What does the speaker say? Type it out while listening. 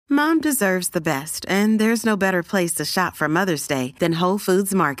Mom deserves the best, and there's no better place to shop for Mother's Day than Whole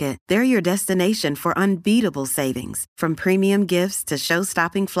Foods Market. They're your destination for unbeatable savings, from premium gifts to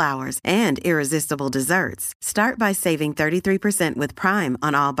show-stopping flowers and irresistible desserts. Start by saving 33% with Prime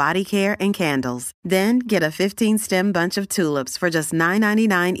on all body care and candles. Then get a 15-stem bunch of tulips for just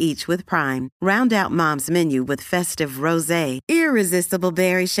 $9.99 each with Prime. Round out Mom's menu with festive rosé, irresistible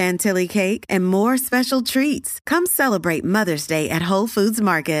berry chantilly cake, and more special treats. Come celebrate Mother's Day at Whole Foods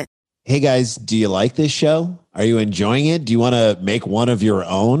Market. Hey guys, do you like this show? Are you enjoying it? Do you want to make one of your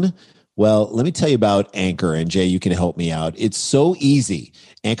own? Well, let me tell you about Anchor, and Jay, you can help me out. It's so easy.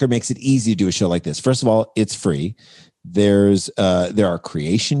 Anchor makes it easy to do a show like this. First of all, it's free. There are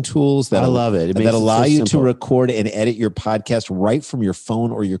creation tools that I love it. That allow you to record and edit your podcast right from your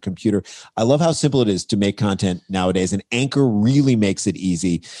phone or your computer. I love how simple it is to make content nowadays, and Anchor really makes it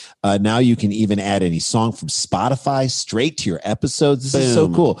easy. Now you can even add any song from Spotify straight to your episodes. This is so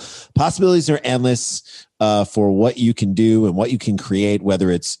cool. Possibilities are endless for what you can do and what you can create, whether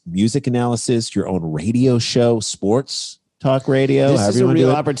it's music analysis, your own radio show, sports talk radio. This is a real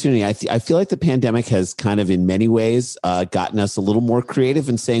opportunity. I feel like the pandemic has kind of in many ways gotten us a little more creative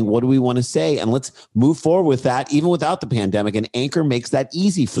in saying, what do we want to say? And let's move forward with that, even without the pandemic. And Anchor makes that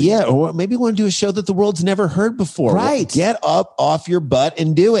easy for you. Yeah, or maybe you want to do a show that the world's never heard before. Right. Get up off your butt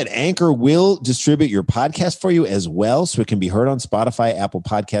and do it. Anchor will distribute your podcast for you as well, so it can be heard on Spotify, Apple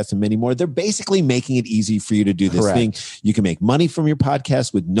Podcasts, and many more. They're basically making it easy for you to do this thing. You can make money from your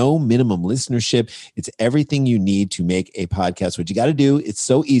podcast with no minimum listenership. It's everything you need to make a podcast. What you got to do, it's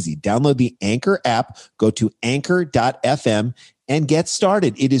so easy. Download the Anchor app, go to anchor.fm and get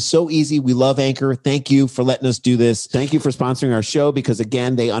started. It is so easy. We love Anchor. Thank you for letting us do this. Thank you for sponsoring our show, because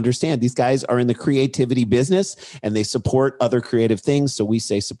again, they understand these guys are in the creativity business and they support other creative things. So we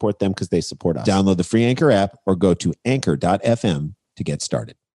say support them because they support us. Download the free Anchor app or go to anchor.fm to get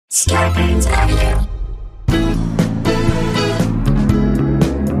started.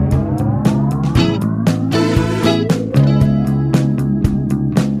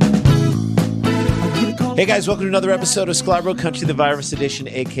 Hey guys, welcome to another episode of Scarborough Country, the Virus Edition,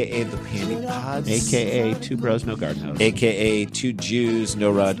 a.k.a. the Panty Pods. A.k.a. Two Bros, No Garden Hose. A.k.a. Two Jews, No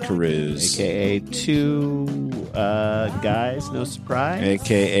Rod Carews. A.k.a. Two Guys, No Surprise.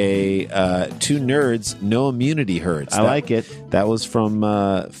 A.k.a. Two Nerds, No Immunity Hurts. I like it. That was from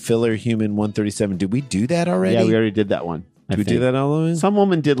Filler Human 137. Did we do that already? Yeah, we already did that one. Did we do that all of them? Some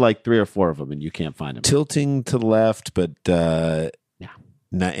woman did like 3 or 4 of them, and you can't find them. Tilting to the left, but...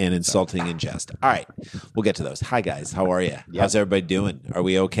 and insulting in jest. All right, we'll get to those. Hi, guys. How are you? Yep. How's everybody doing? Are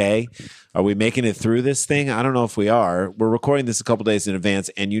we okay? Are we making it through this thing? I don't know if we are. We're recording this a couple days in advance,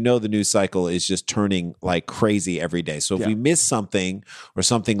 and you know the news cycle is just turning like crazy every day. So if we miss something or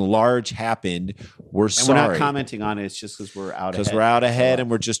something large happened, we're sorry. We're not commenting on it. It's just because we're out ahead. Because we're out ahead,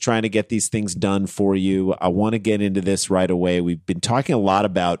 and we're just trying to get these things done for you. I want to get into this right away. We've been talking a lot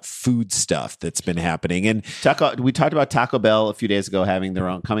about food stuff that's been happening. And we talked about Taco Bell a few days ago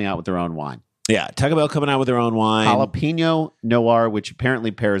coming out with their own wine. Yeah, Taco Bell coming out with their own wine. Jalapeno Noir, which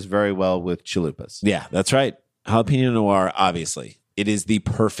apparently pairs very well with chalupas. Yeah, that's right. Jalapeno Noir, obviously. It is the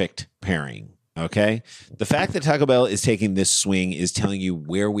perfect pairing, okay? The fact that Taco Bell is taking this swing is telling you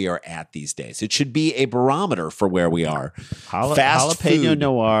where we are at these days. It should be a barometer for where we are. Jalapeno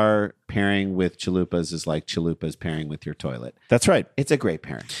Noir pairing with chalupas is like chalupas pairing with your toilet. That's right. It's a great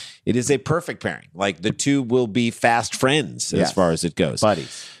pairing. It is a perfect pairing. Like the two will be fast friends as far as it goes.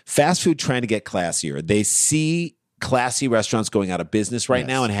 Buddies. Fast food trying to get classier. They see classy restaurants going out of business right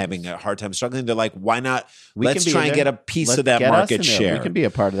now and having a hard time struggling. They're like, why not? Let's try and get a piece of that market share. We can be a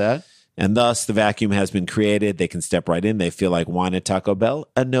part of that. And thus, the vacuum has been created. They can step right in. They feel like wine at Taco Bell.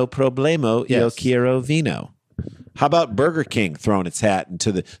 No problemo. Yo quiero vino. How about Burger King throwing its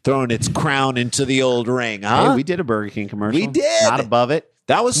crown into the old ring? Huh? Hey, we did a Burger King commercial. We did. Not above it.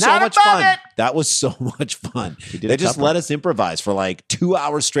 That was so much fun. That was so much fun. They just let us improvise for like 2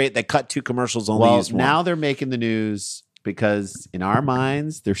 hours straight. They cut 2 commercials, only used one. Now they're making the news because in our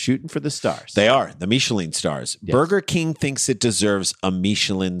minds, they're shooting for the stars. They are, the Michelin stars. Yes. Burger King thinks it deserves a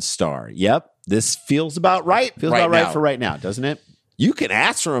Michelin star. Yep, this feels about right. Feels about right for right now, doesn't it? You can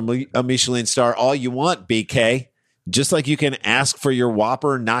ask for a Michelin star all you want, BK. Just like you can ask for your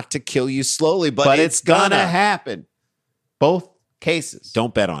Whopper not to kill you slowly, but it's gonna happen. Both cases.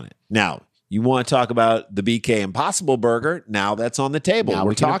 Don't bet on it. Now, you want to talk about the BK Impossible Burger? Now that's on the table. Now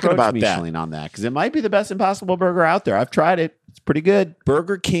we're talking about Michelin on that because it might be the best Impossible Burger out there. I've tried it. It's pretty good.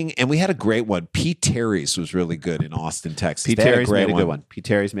 Burger King, and we had a great one. Pete Terry's was really good in Austin, Texas. Pete Terry's made a good one. Pete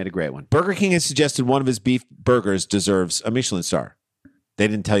Terry's made a great one. Burger King has suggested one of his beef burgers deserves a Michelin star. They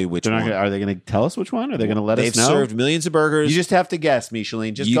didn't tell you which one. Are they going to tell us which one? Are they going to let us know? They've served millions of burgers. You just have to guess,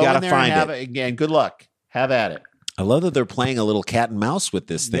 Michelin. Just go in there and have it again. Good luck. Have at it. I love that they're playing a little cat and mouse with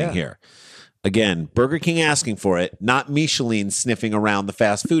this thing here. Again, Burger King asking for it, not Michelin sniffing around the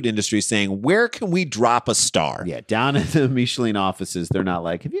fast food industry saying, where can we drop a star? Yeah, down at the Michelin offices, they're not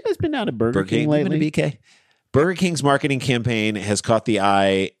like, have you guys been down to Burger King lately? BK? Burger King's marketing campaign has caught the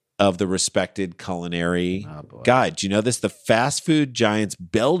eye of the respected culinary guide. Do you know this? The fast food giant's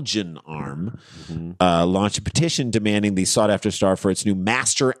Belgian arm launched a petition demanding the sought-after star for its new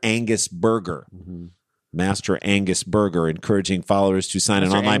Master Angus burger. Master Angus burger, encouraging followers to sign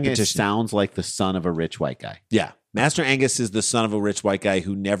an online petition. Sounds like the son of a rich white guy. Yeah. Master Angus is the son of a rich white guy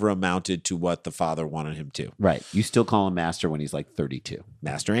who never amounted to what the father wanted him to. Right. You still call him Master when he's like 32.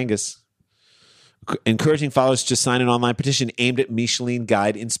 Master Angus. Encouraging followers to sign an online petition aimed at Michelin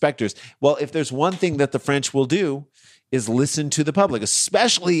Guide inspectors. Well, if there's one thing that the French will do is listen to the public,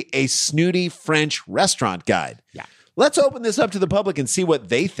 especially a snooty French restaurant guide. Yeah. Let's open this up to the public and see what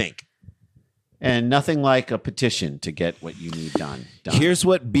they think. And nothing like a petition to get what you need done. Here's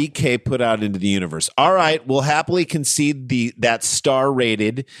what BK put out into the universe. All right, we'll happily concede that star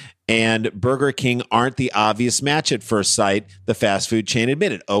rated and Burger King aren't the obvious match at first sight, the fast food chain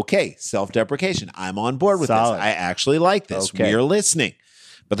admitted. Okay, self-deprecation. I'm on board with this. I actually like this. Okay. We're listening.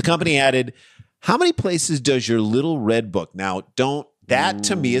 But the company added, how many places does your little red book? Now, that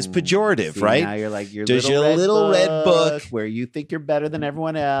to me is pejorative, right? Now you're like, does your little red book where you think you're better than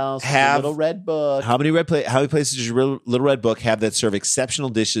everyone else have little red book? How many places does your little red book have that serve exceptional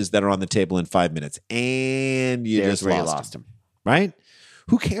dishes that are on the table in 5 minutes? And There's where you lost them, right?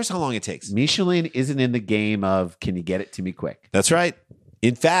 Who cares how long it takes? Michelin isn't in the game of can you get it to me quick? That's right.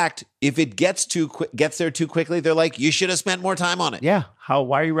 In fact, if it gets there too quickly, they're like, you should have spent more time on it. Yeah.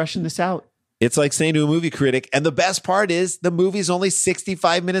 Why are you rushing this out? It's like saying to a movie critic, and the best part is the movie's only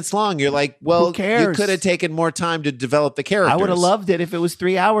 65 minutes long. You're like, well, who cares? You could have taken more time to develop the characters. I would have loved it if it was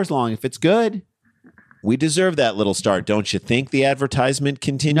 3 hours long. If it's good. We deserve that little star. Don't you think the advertisement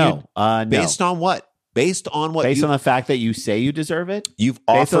continued? No. Based on what? Based on what? Based on the fact that you say you deserve it? Based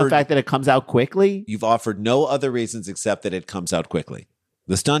on the fact that it comes out quickly? You've offered no other reasons except that it comes out quickly.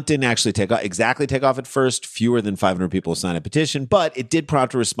 The stunt didn't actually take off at first. Fewer than 500 people signed a petition, but it did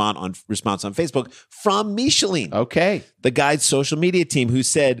prompt a response on Facebook from Michelin. Okay. The guide's social media team who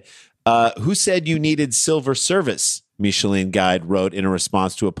said you needed silver service, Michelin Guide wrote in a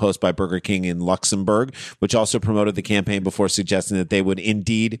response to a post by Burger King in Luxembourg, which also promoted the campaign before suggesting that they would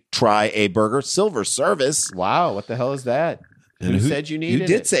indeed try a burger silver service. Wow, what the hell is that? Who said you needed it?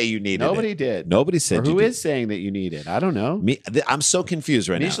 You did say you needed it. Nobody did. Nobody said you did. Who is saying that you need it? I don't know. I'm so confused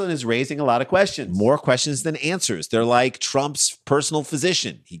right now. Michelin is raising a lot of questions. More questions than answers. They're like Trump's personal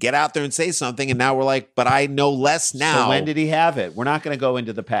physician. He get out there and say something, and now we're like, but I know less now. So when did he have it? We're not going to go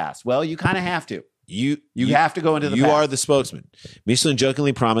into the past. Well, you kind of have to. You have to go into the past. You are the spokesman. Michelin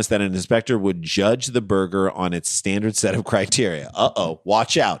jokingly promised that an inspector would judge the burger on its standard set of criteria.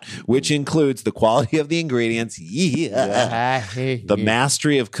 Watch out. Which includes the quality of the ingredients, the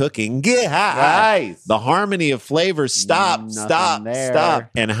mastery of cooking, the harmony of flavors, stop,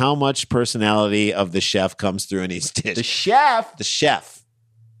 and how much personality of the chef comes through in each dish. The chef.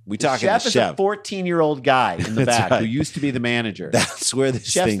 We talking chef the chef is a 14-year-old guy in the back who used to be the manager. That's where the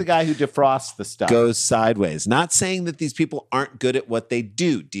chef's the guy who defrosts the stuff. Goes sideways. Not saying that these people aren't good at what they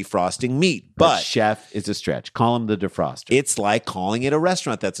do, defrosting meat, but chef is a stretch. Call him the defroster. It's like calling it a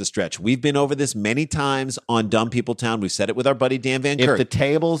restaurant. That's a stretch. We've been over this many times on Dumb People Town. We've said it with our buddy Dan Van Kirk. If the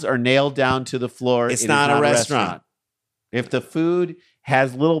tables are nailed down to the floor, it's not a restaurant. If the food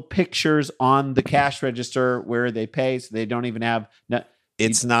has little pictures on the cash register where they pay, so they don't even have.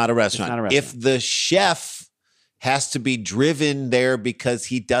 It's not a restaurant. If the chef has to be driven there because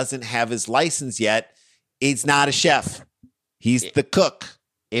he doesn't have his license yet, he's not a chef. He's the cook.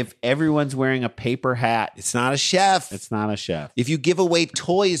 If everyone's wearing a paper hat, it's not a chef. It's not a chef. If you give away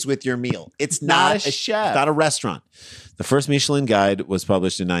toys with your meal, it's not a chef. It's not a restaurant. The first Michelin Guide was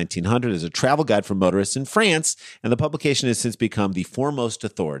published in 1900 as a travel guide for motorists in France, and the publication has since become the foremost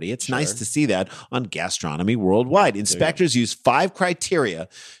authority. It's nice to see that on gastronomy worldwide. Inspectors use 5 criteria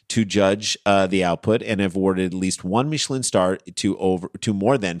to judge the output and have awarded at least 1 Michelin star to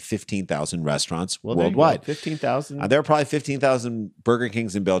more than 15,000 restaurants worldwide. 15,000. There are probably 15,000 Burger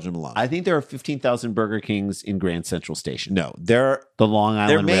Kings in Belgium alone. I think there are 15,000 Burger Kings in Grand Central Station. No, the Long Island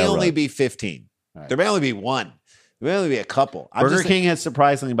There may Railroad. only be 15. Right. There may only be 1. There may only be a couple. Burger King has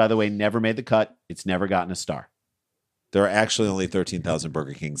surprisingly, by the way, never made the cut. It's never gotten a star. There are actually only 13,000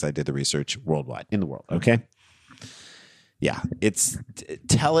 Burger Kings. I did the research worldwide. In the world. Okay. Yeah,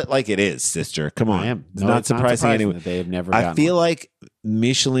 tell it like it is, sister. Come on. I am. It's not surprising anyone. That they have never. I feel like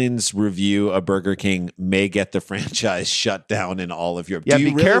Michelin's review of Burger King may get the franchise shut down in all of Europe. Yeah, Do you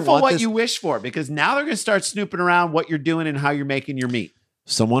be really careful want what this? you wish for, because now they're going to start snooping around what you're doing and how you're making your meat.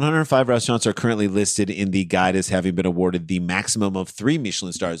 Some 105 restaurants are currently listed in the guide as having been awarded the maximum of 3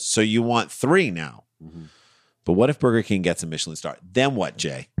 Michelin stars. So you want 3 now. Mm-hmm. But what if Burger King gets a Michelin star? Then what,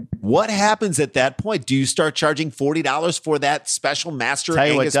 Jay? What happens at that point? Do you start charging $40 for that special master Tell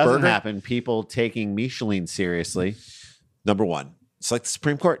you Angus what doesn't burger? happen. People taking Michelin seriously. Number one, it's like the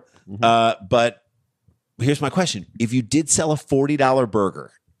Supreme Court. Mm-hmm. But here's my question. If you did sell a $40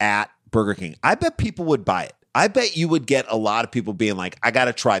 burger at Burger King, I bet people would buy it. I bet you would get a lot of people being like, I got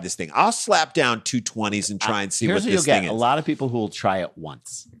to try this thing. I'll slap down 2 20s and try and see what this thing is. A lot of people who will try it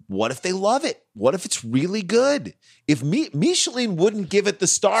once. What if they love it? What if it's really good? If Michelin wouldn't give it the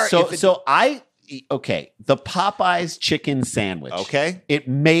star. The Popeyes chicken sandwich. Okay. It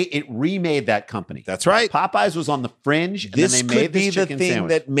remade that company. That's right. Popeyes was on the fringe. And this then they made could be this the chicken thing sandwich.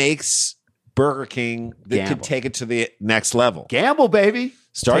 that makes Burger King that could take it to the next level. Gamble, baby.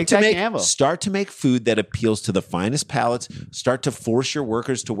 Start to make food that appeals to the finest palates. Start to force your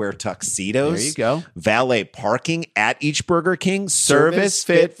workers to wear tuxedos. There you go. Valet parking at each Burger King. Service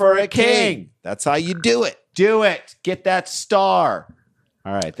fit for a king. That's how you do it. Do it. Get that star.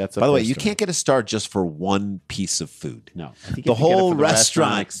 All right. That's by the way, you can't get a star just for one piece of food. No, the whole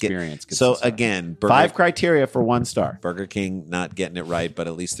restaurant experience. So again, 5 criteria for 1 star. Burger King not getting it right, but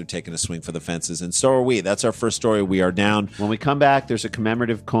at least they're taking a swing for the fences, and so are we. That's our first story. We are down. When we come back, there's a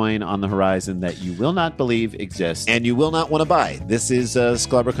commemorative coin on the horizon that you will not believe exists, and you will not want to buy. This is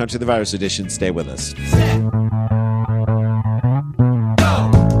Scalabra Country, the Virus Edition. Stay with us.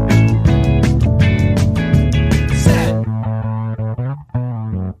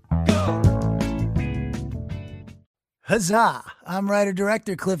 Huzzah! I'm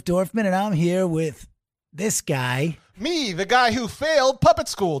writer-director Cliff Dorfman, and I'm here with this guy. Me, the guy who failed puppet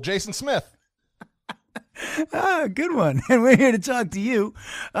school, Jason Smith. Good one. And we're here to talk to you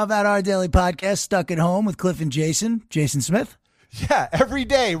about our daily podcast, Stuck at Home with Cliff and Jason. Jason Smith. Yeah, every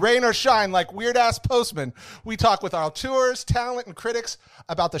day, rain or shine, like weird-ass postmen, we talk with our tours, talent, and critics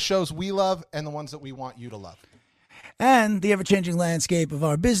about the shows we love and the ones that we want you to love. And the ever-changing landscape of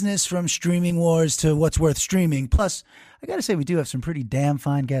our business, from streaming wars to what's worth streaming. Plus, I got to say, we do have some pretty damn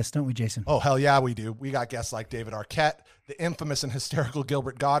fine guests, don't we, Jason? Oh, hell yeah, we do. We got guests like David Arquette, the infamous and hysterical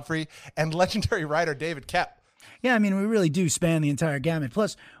Gilbert Godfrey, and legendary writer David Koepp. Yeah, I mean, we really do span the entire gamut.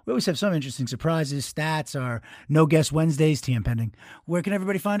 Plus, we always have some interesting surprises, stats, our No Guest Wednesdays, TM pending. Where can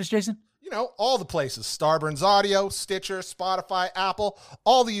everybody find us, Jason? You know, all the places. Starburns Audio, Stitcher, Spotify, Apple,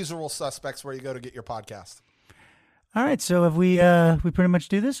 all the usual suspects where you go to get your podcast. All right, so have we pretty much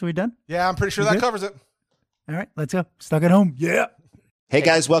do this? Are we done? Yeah, I'm pretty sure that covers it. All right, let's go. Stuck at Home. Yeah. Hey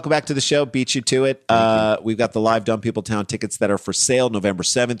guys, welcome back to the show. Beat you to it. We've got the live Dumb People Town tickets that are for sale November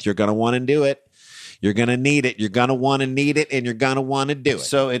 7th. You're going to want to do it. You're going to need it. You're going to want to need it, and you're going to want to do it.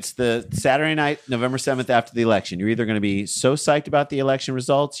 So it's the Saturday night, November 7th after the election. You're either going to be so psyched about the election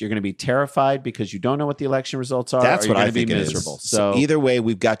results, you're going to be terrified because you don't know what the election results are. That's or you're what I going to think be it miserable. is. So either way,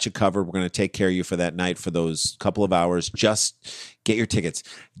 we've got you covered. We're going to take care of you for that night for those couple of hours. Just get your tickets.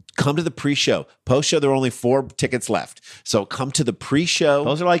 Come to the pre-show. Post-show, there are only 4 tickets left. So come to the pre-show.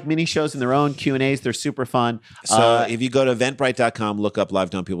 Those are like mini shows in their own Q&As. They're super fun. So if you go to Eventbrite.com, look up Live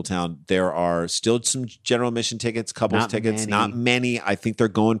Dumb People Town, there are still some general admission tickets, couples tickets, not many. I think they're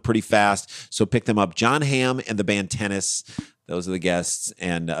going pretty fast. So pick them up. John Hamm and the band Tennis. Those are the guests.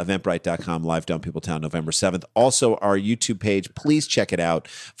 And Eventbrite.com, Live Dumb People Town, November 7th. Also, our YouTube page. Please check it out.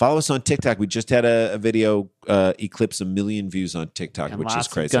 Follow us on TikTok. We just had a video eclipse 1 million views on TikTok, and which lots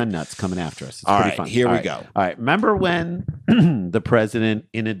is crazy. Of gun nuts coming after us. It's all pretty right, fun. Here all we right. go. All right. Remember when the president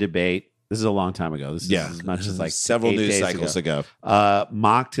in a debate, this is a long time ago. This is as much as like several news cycles ago.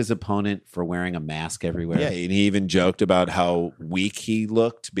 Mocked his opponent for wearing a mask everywhere. Yeah, and he even joked about how weak he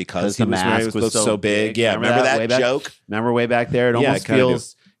looked because the mask was so big. Yeah, remember that joke? Remember way back there?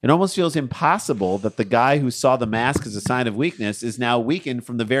 It almost feels impossible that the guy who saw the mask as a sign of weakness is now weakened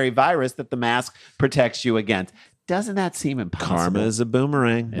from the very virus that the mask protects you against. Doesn't that seem impossible? Karma is a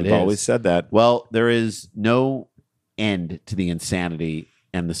boomerang. We've always said that. Well, there is no end to the insanity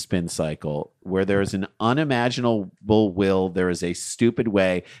and the spin cycle. Where there is an unimaginable will, there is a stupid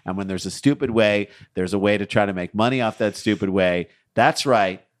way. And when there's a stupid way, there's a way to try to make money off that stupid way. That's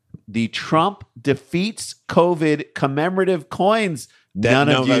right. The Trump defeats COVID commemorative coins none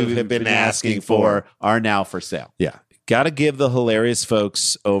of you have been asking for are now for sale. Yeah. Got to give the hilarious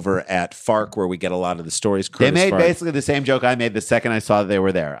folks over at FARC, where we get a lot of the stories. They made basically the same joke I made the second I saw that they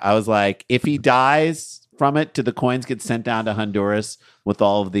were there. I was like, if he dies, from it? Do the coins get sent down to Honduras with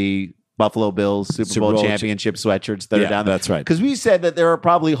all of the Buffalo Bills Super Bowl championship sweatshirts that are down there? That's right. Because we said that there are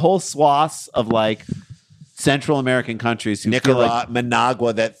probably whole swaths of like Central American countries who Nicaragua, feel like,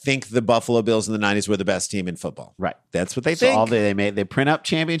 Managua, that think the Buffalo Bills in the 90s were the best team in football. right. That's what they So think. all they print up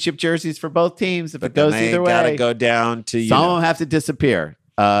championship jerseys for both teams. If but it goes then they either way, gotta go down to some of them have to disappear.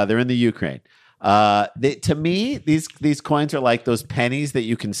 They're in the Ukraine. To me, these coins are like those pennies that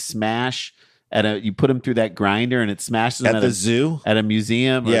you can smash you put them through that grinder and it smashes them at the zoo, at a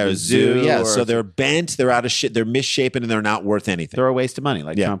museum. Or a zoo. Yeah, or so they're bent, they're out of shit, they're misshapen, and they're not worth anything. they're a waste of money,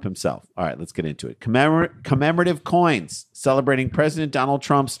 like Trump himself. All right, let's get into it. Commemorative coins celebrating President Donald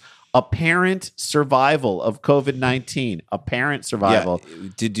Trump's apparent survival of COVID-19. Apparent survival.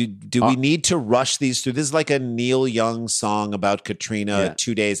 Yeah. Do we need to rush these through? This is like a Neil Young song about Katrina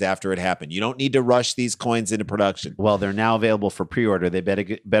 2 days after it happened. You don't need to rush these coins into production. Well, they're now available for pre-order. They better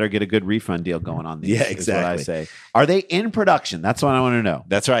get a good refund deal going on these. Yeah, Is exactly. what I say. Are they in production? That's what I want to know.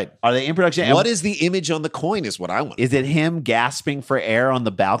 That's right. Are they in production? What is the image on the coin is what I want. Is it him gasping for air on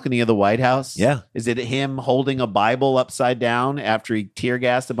the balcony of the White House? Yeah. Is it him holding a Bible upside down after he tear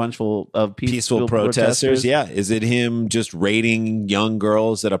gassed a bunch of peaceful protesters? Yeah. Is it him just raiding young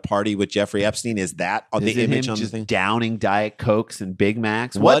girls at a party with Jeffrey Epstein? Is that on the image on the thing? Downing Diet Cokes and Big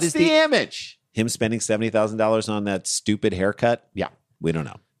Macs? What What's is the image? Him spending $70,000 on that stupid haircut? Yeah. We don't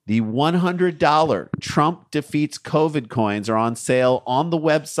know. The $100 Trump defeats COVID coins are on sale on the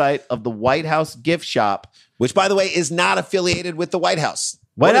website of the White House gift shop. Which, by the way, is not affiliated with the White House.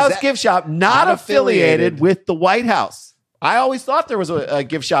 White House gift shop, not affiliated with the White House. I always thought there was a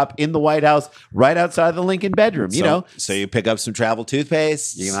gift shop in the White House right outside the Lincoln bedroom, So you pick up some travel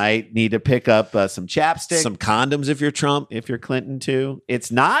toothpaste. You might need to pick up some chapstick. Some condoms if you're Trump. If you're Clinton, too.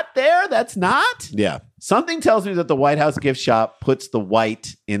 It's not there. That's not. Yeah. Something tells me that the White House gift shop puts the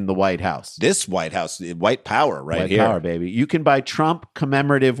white in the White House. This White House, white power right White here. power, baby. You can buy Trump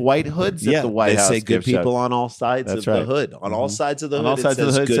commemorative white hoods at the White House. They say good gift people shop. on all sides of the hood. On all sides of the hood. On all sides of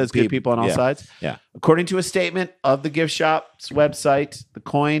the hood, it says good people on all sides. Yeah. According to a statement of the gift shop's website, the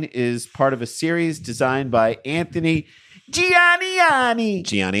coin is part of a series designed by Anthony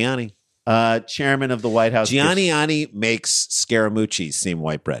Gianniani, chairman of the White House. Gianniani makes Scaramucci's seem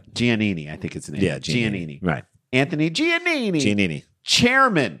white bread. Giannini, I think it's the name. Yeah, Giannini. Right. Anthony Giannini.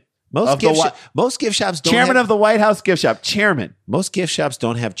 Chairman. Most gift shops don't chairman of the White House gift shop. Chairman. Most gift shops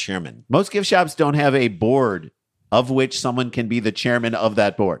don't have chairman. Most gift shops don't have a board of which someone can be the chairman of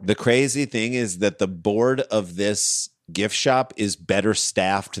that board. The crazy thing is that the board of this gift shop is better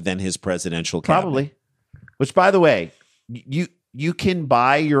staffed than his presidential cabinet. Probably. Which, by the way, you can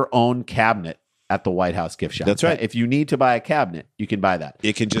buy your own cabinet at the White House gift shop. That's right. If you need to buy a cabinet, you can buy that.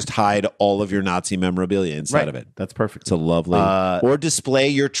 It can just hide all of your Nazi memorabilia inside of it. That's perfect. It's a lovely. Or display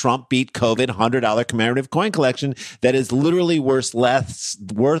your Trump beat COVID $100 commemorative coin collection that is literally worth less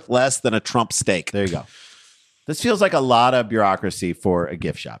than a Trump steak. There you go. This feels like a lot of bureaucracy for a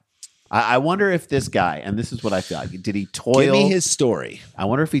gift shop. I wonder if this guy, and this is what I feel like, did he toil? Give me his story. I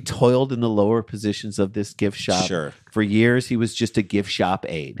wonder if he toiled in the lower positions of this gift shop. Sure. For years, he was just a gift shop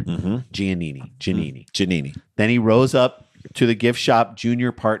aide. Giannini. Then he rose up to the gift shop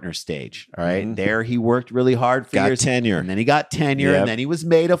junior partner stage. All right. There he worked really hard for years. Tenure. And then he got tenure. And then he was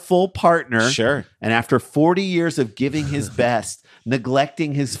made a full partner. Sure. And after 40 years of giving his best,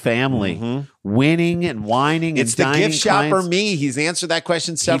 neglecting his family, winning and whining it's and dining the gift shop clients. or me. He's answered that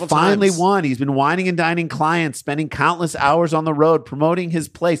question several He finally times. won. He's been whining and dining clients, spending countless hours on the road, promoting his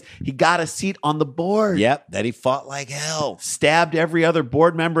place. He got a seat on the board. Yep. That he fought like hell. Stabbed every other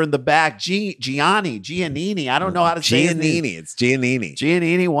board member in the back. Giannini. I don't know how to say his name. It's Giannini.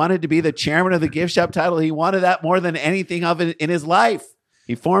 Giannini wanted to be the chairman of the gift shop title. He wanted that more than anything of it in his life.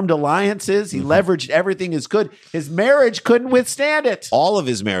 He formed alliances. He leveraged everything as good. His marriage couldn't withstand it. All of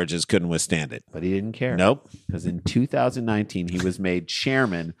his marriages couldn't withstand it. But he didn't care. Nope. Because in 2019, he was made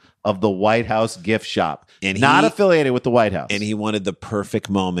chairman of the White House gift shop, And not he- affiliated with the White House. And he wanted the perfect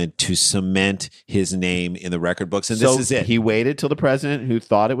moment to cement his name in the record books. And So this is it. He waited till the president, who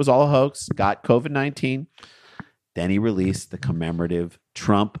thought it was all a hoax, got COVID-19. Then he released the commemorative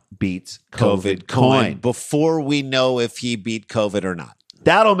Trump beats COVID coin. Before we know if he beat COVID or not.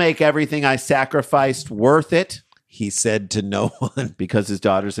 That'll make everything I sacrificed worth it. He said to no one. Because his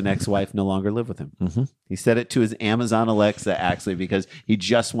daughters and ex-wife no longer live with him. He said it to his Amazon Alexa, actually, because he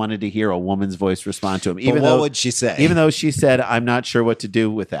just wanted to hear a woman's voice respond to him. But what would she say? Even though she said, I'm not sure what to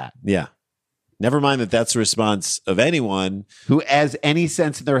do with that. Yeah. Never mind that that's the response of anyone who has any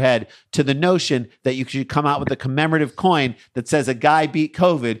sense in their head to the notion that you should come out with a commemorative coin that says a guy beat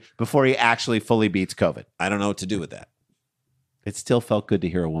COVID before he actually fully beats COVID. I don't know what to do with that. It still felt good to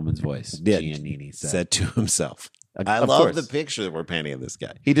hear a woman's voice. Did. Giannini Said to himself. Of I love course. the picture that we're painting of this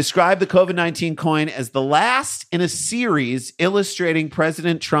guy. He described the COVID-19 coin as the last in a series illustrating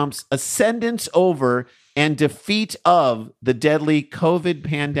President Trump's ascendance over and defeat of the deadly COVID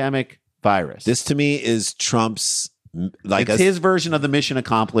pandemic virus. This to me is Trump's it's his version of the mission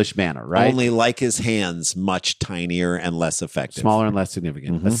accomplished banner, right? Only like his hands, much tinier and less effective. Smaller and less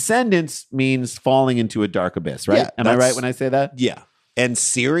significant. Mm-hmm. Ascendance means falling into a dark abyss, right? Yeah, Am I right when I say that? Yeah. And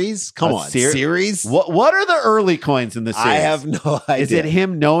series? Come on. Series? What are the early coins in the series? I have no idea. Is it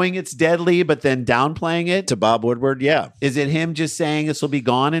him knowing it's deadly but then downplaying it? To Bob Woodward? Yeah. Is it him just saying this will be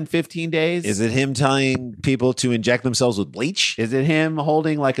gone in 15 days? Is it him telling people to inject themselves with bleach? Is it him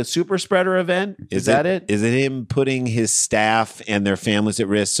holding like a super spreader event? Is that it? Is it him putting his staff and their families at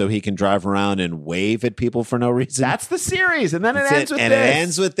risk so he can drive around and wave at people for no reason? That's the series. And then it ends with and this. it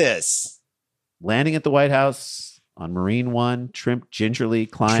ends with this. Landing at the White House on Marine One, Trump gingerly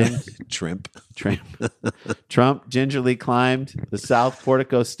climbed. Trump gingerly climbed the South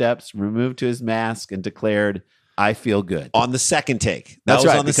Portico steps, removed to his mask, and declared, "I feel good." On the second take. That's was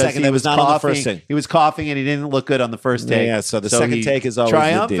right, on the because second. he That was not coughing, on the first take. He was coughing and he didn't look good on the first take. Yeah, so the second he take is always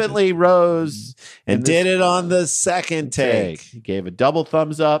triumphantly rose and did it on the second take. He gave a double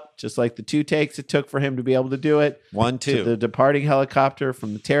thumbs up, just like the 2 takes it took for him to be able to do it. 1, 2. To the departing helicopter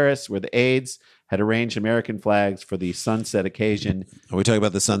from the terrace where the aides had arranged American flags for the sunset occasion. Are we talking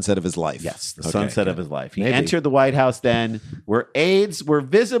about the sunset of his life? Yes, the sunset of his life. He Maybe. entered the White House then, where aides were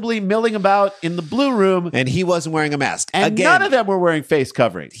visibly milling about in the blue room. And he wasn't wearing a mask. And Again, none of them were wearing face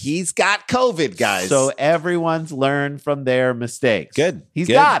coverings. He's got COVID, guys. So everyone's learned from their mistakes. Good. He's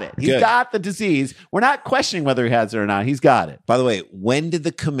Good. got it. He's Good. got the disease. We're not questioning whether he has it or not. He's got it. By the way, when did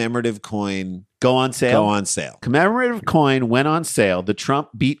the commemorative coin Go on sale. go on sale? Commemorative coin went on sale. The Trump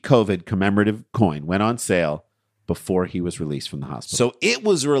beat COVID commemorative coin went on sale before he was released from the hospital. So it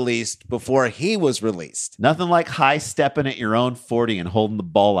was released before he was released. Nothing like high stepping at your own 40 and holding the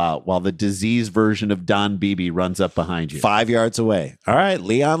ball out while the disease version of Don Beebe runs up behind you. 5 yards away. All right,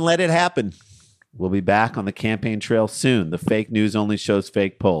 Leon, let it happen. We'll be back on the campaign trail soon. The fake news only shows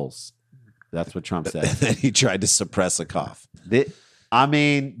fake polls. That's what Trump said. And then he tried to suppress a cough.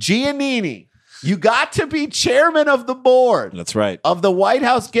 Giannini, you got to be chairman of the board. That's right. Of the White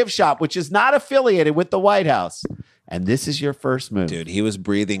House gift shop, which is not affiliated with the White House. And this is your first move. Dude, he was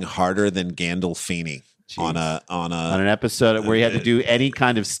breathing harder than Gandolfini on an episode where he had to do any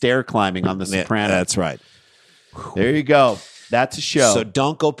kind of stair climbing on The Sopranos. That's right. There you go. That's a show. So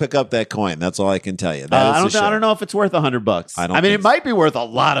don't go pick up that coin. That's all I can tell you. That is a show. I don't know if it's worth $100. I mean, it might be worth a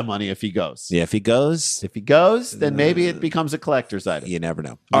lot of money if he goes. Yeah, if he goes. If he goes, then maybe it becomes a collector's item. You never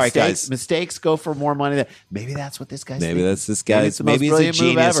know. All right, guys. Mistakes go for more money. Maybe that's what this guy's Maybe thinking. that's this guy's. Maybe Maybe it's he's a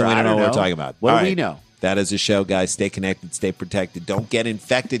genius and we I don't know what we're talking about. What All do we right. know? That is a show, guys. Stay connected, stay protected. Don't get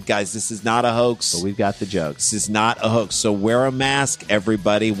infected, guys. This is not a hoax. But we've got the jokes. This is not a hoax. So wear a mask,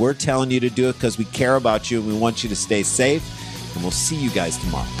 everybody. We're telling you to do it because we care about you and we want you to stay safe. And we'll see you guys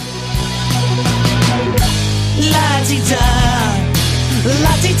tomorrow. La-ti-da,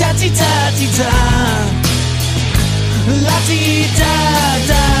 la-ti-da-ti-da-ti-da,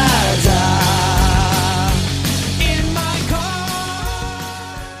 la-ti-da-da-da. In my car.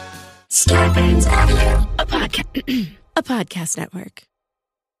 Starbane's Audio, a podcast network.